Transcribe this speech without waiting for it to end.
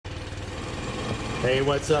Hey,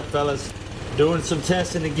 what's up, fellas? Doing some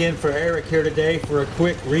testing again for Eric here today. For a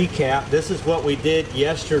quick recap, this is what we did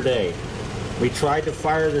yesterday. We tried to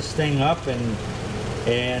fire this thing up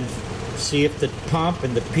and see if the pump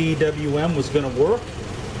and the PWM was going to work,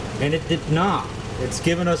 and it did not. It's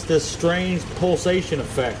given us this strange pulsation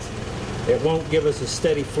effect. It won't give us a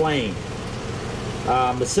steady flame.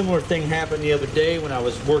 A similar thing happened the other day when I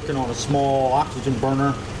was working on a small oxygen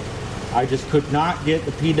burner. I just could not get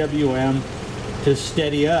the PWM to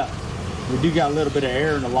steady up. We do got a little bit of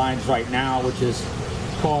air in the lines right now, which is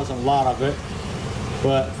causing a lot of it.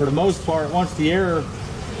 But for the most part, once the air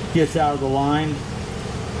gets out of the line,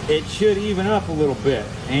 it should even up a little bit.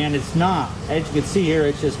 And it's not. As you can see here,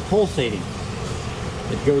 it's just pulsating.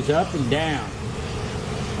 It goes up and down.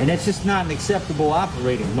 And it's just not an acceptable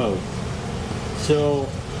operating mode. So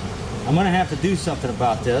I'm going to have to do something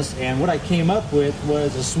about this. And what I came up with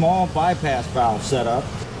was a small bypass valve setup.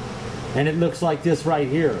 And it looks like this right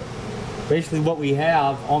here. Basically what we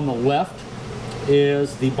have on the left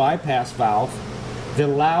is the bypass valve that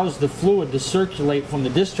allows the fluid to circulate from the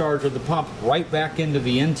discharge of the pump right back into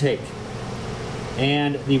the intake.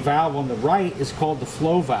 And the valve on the right is called the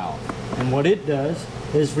flow valve. And what it does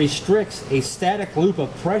is restricts a static loop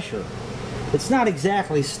of pressure. It's not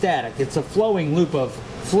exactly static, it's a flowing loop of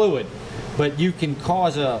fluid, but you can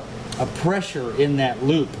cause a pressure in that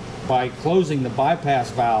loop by closing the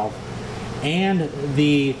bypass valve and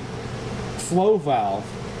the flow valve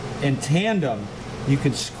in tandem. You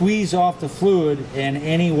can squeeze off the fluid in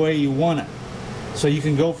any way you want it. So you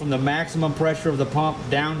can go from the maximum pressure of the pump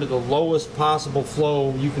down to the lowest possible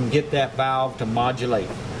flow. You can get that valve to modulate.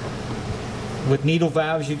 With needle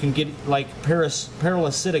valves, you can get like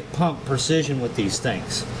parasitic pump precision with these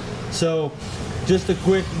things. So just a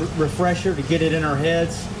quick refresher to get it in our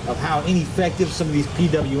heads of how ineffective some of these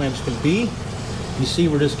PWMs can be. You see,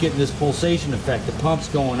 we're just getting this pulsation effect. The pump's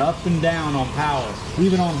going up and down on power.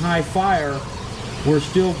 Even on high fire, we're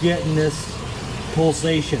still getting this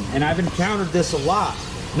pulsation. And I've encountered this a lot.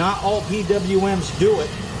 Not all PWMs do it,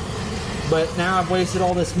 but now I've wasted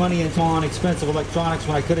all this money on expensive electronics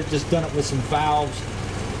when I could have just done it with some valves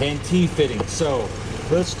and T-fittings. So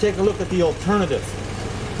let's take a look at the alternative.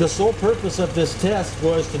 The sole purpose of this test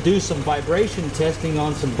was to do some vibration testing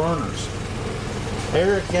on some burners.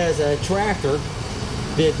 Eric has a tractor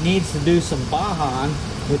that needs to do some Bajan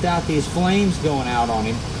without these flames going out on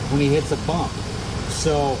him when he hits a bump.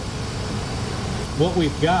 So what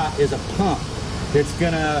we've got is a pump that's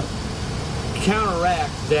going to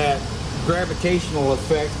counteract that gravitational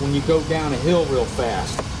effect when you go down a hill real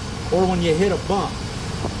fast, or when you hit a bump,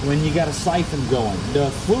 when you got a siphon going.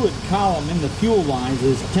 The fluid column in the fuel lines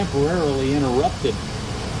is temporarily interrupted,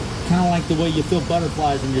 kind of like the way you feel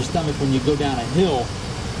butterflies in your stomach when you go down a hill.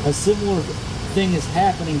 A similar thing is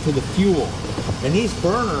happening to the fuel. And these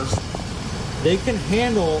burners, they can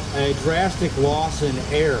handle a drastic loss in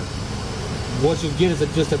air. What you'll get is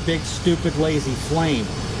just a big, stupid, lazy flame.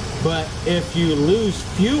 But if you lose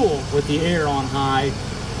fuel with the air on high,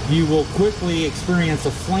 you will quickly experience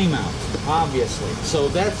a flame out, obviously. So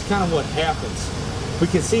that's kind of what happens. We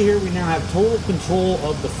can see here we now have total control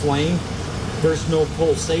of the flame. There's no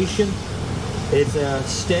pulsation. It's a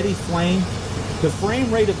steady flame. The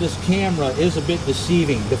frame rate of this camera is a bit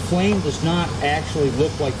deceiving. The flame does not actually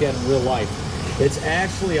look like that in real life. It's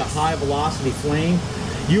actually a high velocity flame.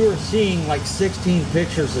 You are seeing like 16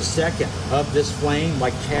 pictures a second of this flame,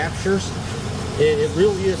 like captures. It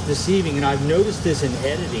really is deceiving, and I've noticed this in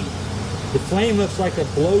editing. The flame looks like a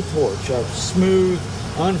blowtorch, a smooth,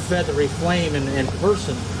 unfeathery flame in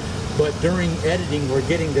person, but during editing we're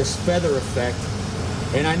getting this feather effect,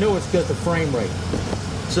 and I know it's because of the frame rate.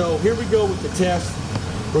 So here we go with the test.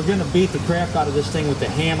 We're going to beat the crap out of this thing with the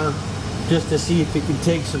hammer just to see if it can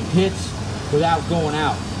take some hits without going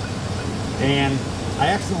out. And I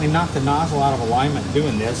accidentally knocked the nozzle out of alignment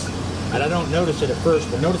doing this, and I don't notice it at first,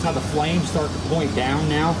 but notice how the flames start to point down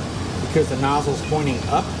now because the nozzle's pointing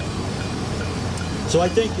up. So I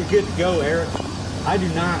think you're good to go, Eric. I do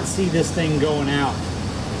not see this thing going out.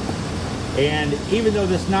 And even though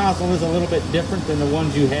this nozzle is a little bit different than the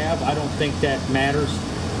ones you have, I don't think that matters.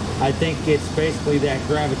 I think it's basically that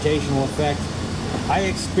gravitational effect. I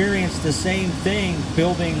experienced the same thing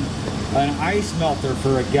building an ice melter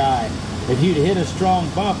for a guy. If you'd hit a strong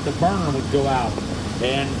bump, the burner would go out.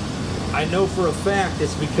 And I know for a fact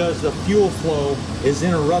it's because the fuel flow is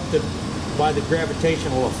interrupted by the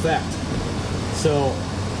gravitational effect. So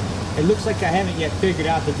it looks like I haven't yet figured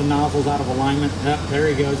out that the nozzle's out of alignment. Oh,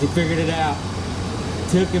 there he goes, he figured it out.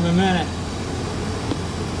 Took him a minute.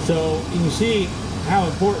 So you can see how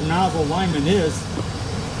important nozzle alignment is.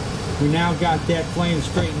 We now got that flame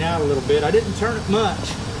straightened out a little bit. I didn't turn it much.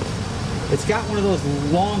 It's got one of those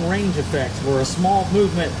long range effects where a small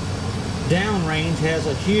movement down range has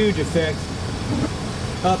a huge effect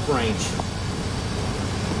up range.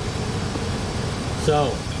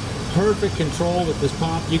 So, perfect control with this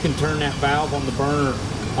pump. You can turn that valve on the burner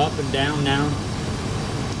up and down now.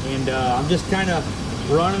 And I'm just kind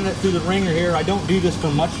of running it through the ringer here. I don't do this for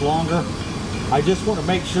much longer. I just want to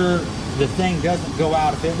make sure the thing doesn't go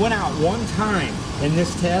out. If it went out one time in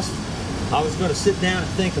this test, I was going to sit down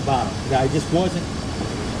and think about it. I just wasn't.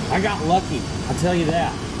 I got lucky, I'll tell you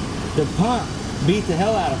that. The pump beat the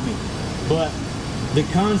hell out of me, but the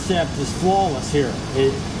concept is flawless here.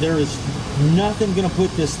 There is nothing going to put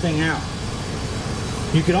this thing out.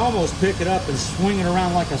 You could almost pick it up and swing it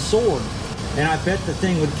around like a sword, and I bet the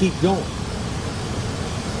thing would keep going.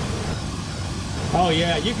 Oh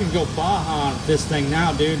yeah, you can go Baja on this thing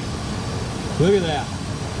now, dude. Look at that.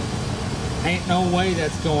 Ain't no way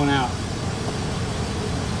that's going out.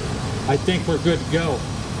 I think we're good to go.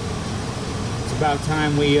 It's about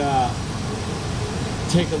time we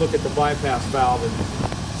take a look at the bypass valve and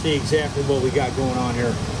see exactly what we got going on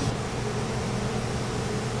here.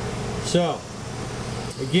 So,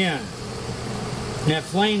 again, that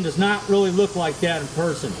flame does not really look like that in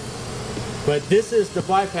person. But this is the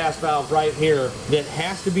bypass valve right here that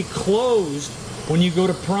has to be closed when you go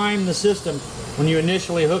to prime the system when you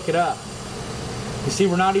initially hook it up. You see,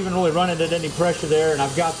 we're not even really running at any pressure there, and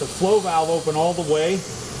I've got the flow valve open all the way.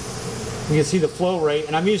 You can see the flow rate,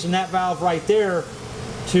 and I'm using that valve right there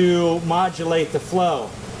to modulate the flow.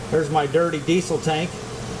 There's my dirty diesel tank.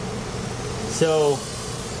 So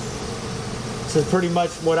this is pretty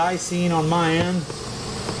much what I seen on my end.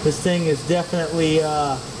 This thing is definitely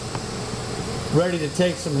ready to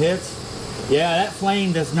take some hits. Yeah, that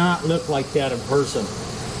flame does not look like that in person.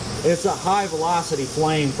 It's a high velocity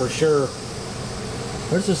flame for sure.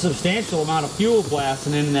 There's a substantial amount of fuel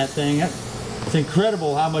blasting in that thing. It's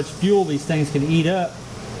incredible how much fuel these things can eat up.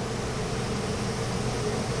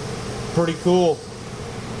 Pretty cool.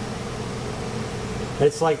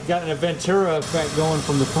 It's like got a Ventura effect going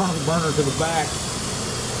from the front of the burner to the back.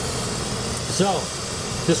 So,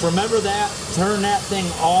 just remember that. Turn that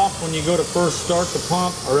thing off when you go to first start the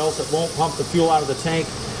pump, or else it won't pump the fuel out of the tank.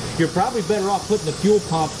 You're probably better off putting the fuel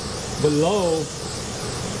pump below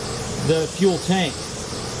the fuel tank.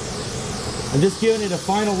 I'm just giving it a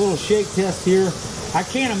final little shake test here. I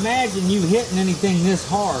can't imagine you hitting anything this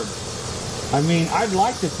hard. I mean, I'd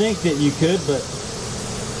like to think that you could, but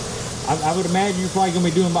I would imagine you're probably going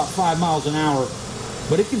to be doing about 5 miles an hour.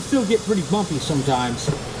 But it can still get pretty bumpy sometimes.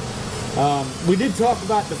 We did talk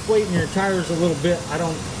about deflating your tires a little bit. I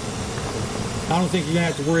don't think you're going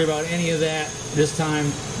to have to worry about any of that this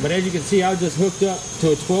time. But as you can see, I was just hooked up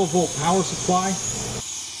to a 12-volt power supply.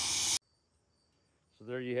 So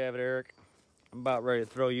there you have it, Eric. I'm about ready to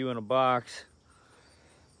throw you in a box,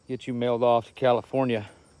 get you mailed off to California.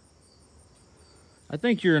 I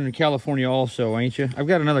think you're in California also, ain't you? I've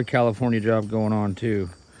got another California job going on too.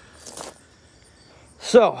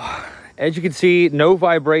 So, as you can see, no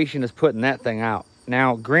vibration is putting that thing out.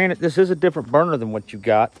 Now, granted, this is a different burner than what you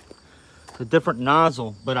got. It's a different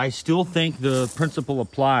nozzle, but I still think the principle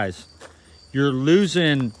applies. You're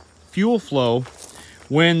losing fuel flow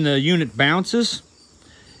when the unit bounces.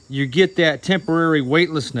 You get that temporary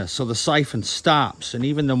weightlessness, so the siphon stops, and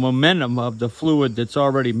even the momentum of the fluid that's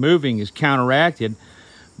already moving is counteracted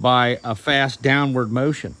by a fast downward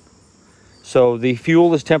motion. So the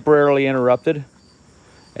fuel is temporarily interrupted,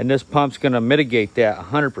 and this pump's going to mitigate that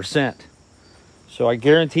 100%. So I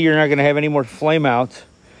guarantee you're not going to have any more flame outs,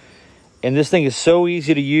 and this thing is so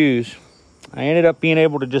easy to use. I ended up being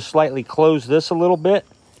able to just slightly close this a little bit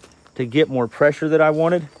to get more pressure that I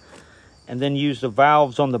wanted, and then use the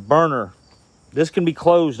valves on the burner. This can be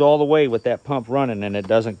closed all the way with that pump running, and it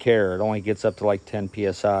doesn't care. It only gets up to like 10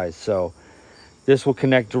 psi. So this will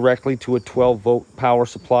connect directly to a 12-volt power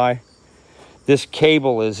supply. This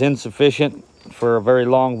cable is insufficient for a very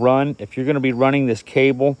long run. If you're going to be running this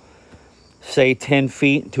cable, say 10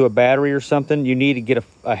 feet to a battery or something, you need to get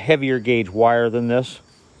a heavier gauge wire than this.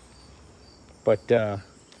 But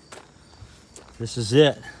this is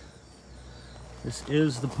it. This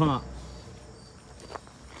is the pump.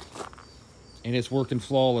 And it's working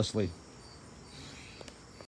flawlessly.